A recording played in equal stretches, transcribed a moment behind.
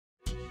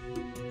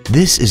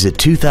This is a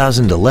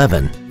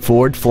 2011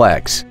 Ford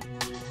Flex.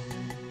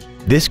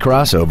 This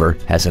crossover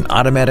has an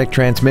automatic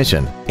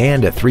transmission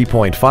and a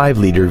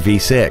 3.5-liter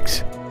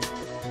V6.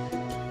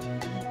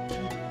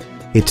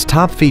 Its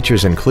top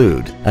features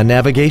include a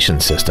navigation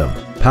system,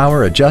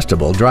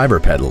 power-adjustable driver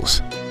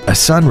pedals, a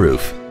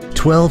sunroof,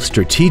 12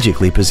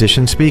 strategically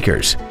positioned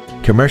speakers,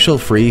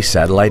 commercial-free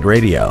satellite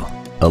radio,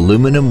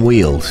 aluminum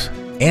wheels,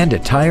 and a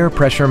tire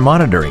pressure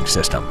monitoring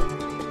system.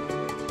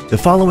 The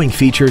following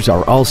features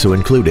are also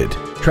included: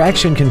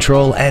 traction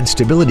control and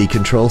stability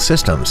control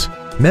systems,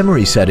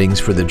 memory settings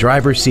for the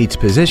driver's seat's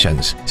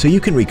positions so you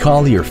can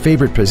recall your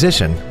favorite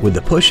position with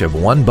the push of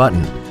one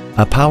button,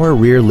 a power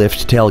rear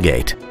lift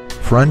tailgate,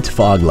 front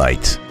fog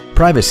lights,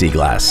 privacy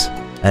glass,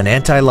 an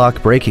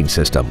anti-lock braking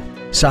system,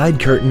 side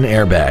curtain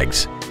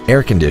airbags,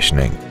 air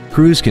conditioning,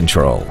 cruise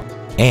control,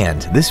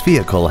 and this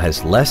vehicle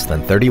has less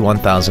than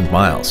 31,000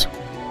 miles.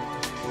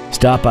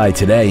 Stop by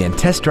today and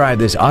test drive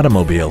this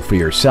automobile for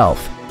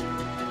yourself.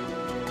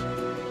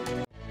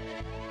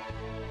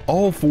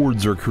 All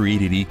Fords are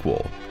created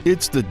equal.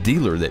 It's the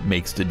dealer that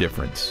makes the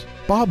difference.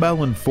 Bob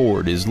Allen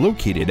Ford is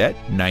located at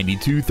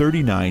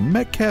 9239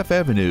 Metcalf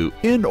Avenue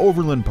in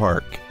Overland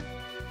Park.